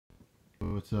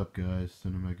What's up, guys?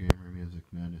 Cinema Gamer Music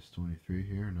Madness 23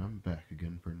 here, and I'm back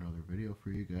again for another video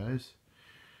for you guys.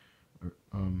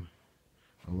 A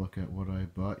look at what I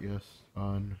bought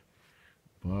on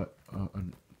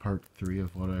part 3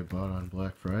 of what I bought on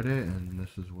Black Friday, and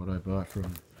this is what I bought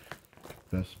from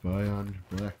Best Buy on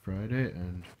Black Friday,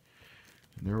 and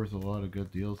there was a lot of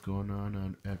good deals going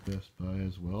on at Best Buy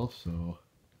as well. So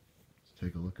let's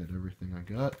take a look at everything I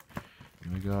got.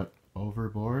 And I got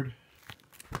Overboard,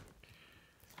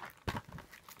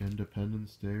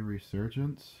 Independence Day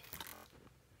Resurgence,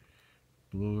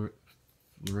 Blu-ray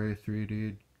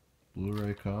 3D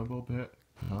Blu-ray combo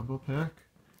pack,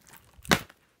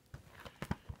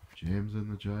 James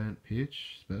and the Giant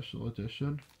Peach Special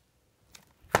Edition,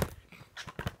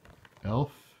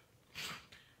 Elf,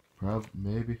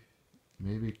 maybe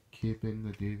keeping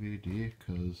the DVD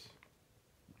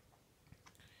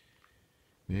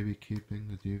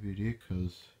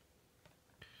because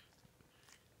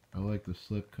I like the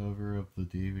slipcover of the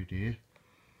DVD.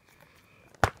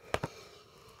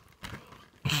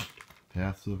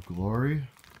 Paths of Glory,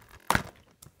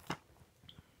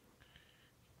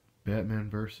 Batman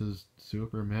vs.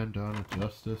 Superman Dawn of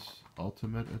Justice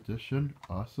Ultimate Edition,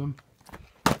 awesome.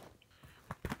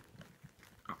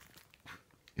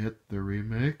 It the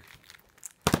remake,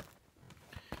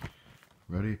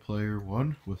 Ready Player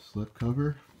One with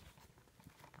slipcover,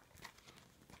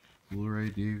 Blu-ray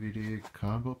DVD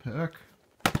combo pack,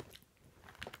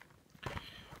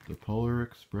 The Polar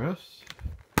Express,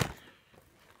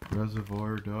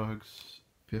 Reservoir Dogs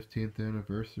 15th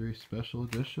Anniversary Special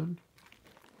Edition,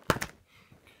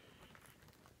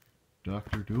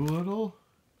 Dr. Dolittle,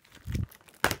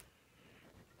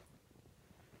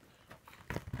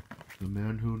 The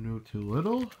Man Who Knew Too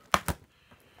Little,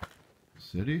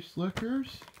 City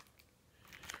Slickers,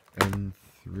 and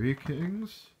Three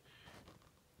Kings.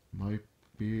 Might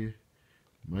be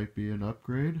an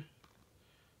upgrade.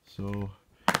 So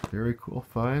very cool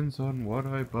finds on what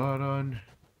I bought on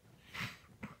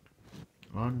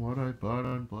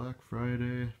Black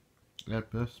Friday at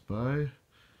Best Buy.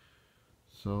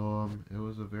 So it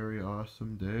was a very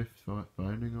awesome day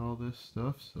finding all this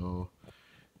stuff. So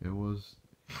it was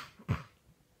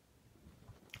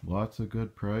lots of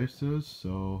good prices.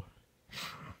 So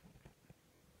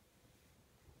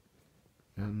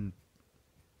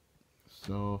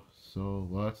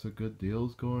lots of good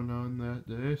deals going on that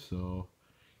day. So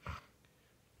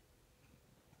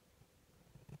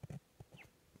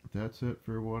that's it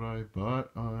for what I bought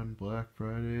on Black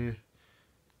Friday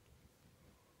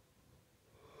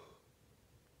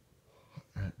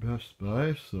at Best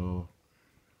Buy. So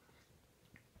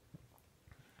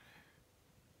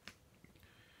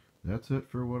that's it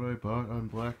for what I bought on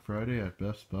Black Friday at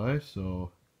Best Buy.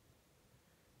 So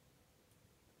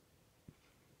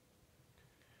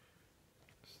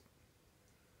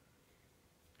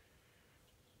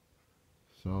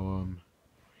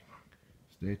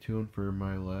stay tuned for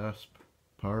my last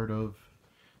part of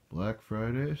Black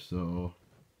Friday. So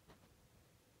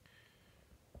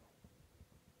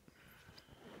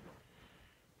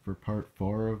for part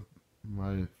 4 of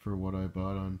what I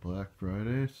bought on Black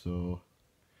Friday. So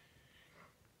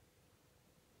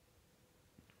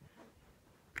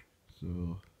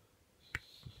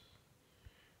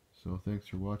thanks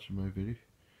for watching my video.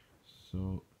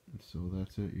 So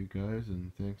that's it, you guys,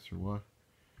 and thanks for watching.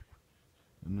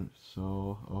 And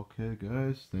so, okay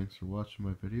guys, thanks for watching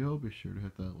my video. Be sure to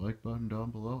hit that like button down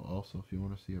below. Also, if you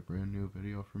want to see a brand new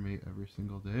video from me every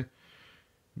single day,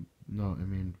 a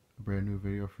brand new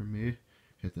video from me,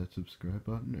 hit that subscribe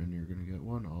button and you're going to get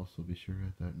one. Also, be sure to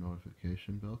hit that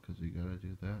notification bell because you got to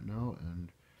do that now.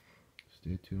 And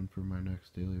stay tuned for my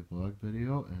next daily vlog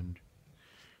video. And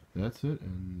that's it,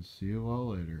 and see you all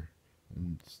later.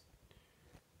 And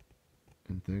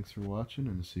thanks for watching,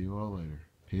 and see you all later.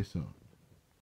 Peace out.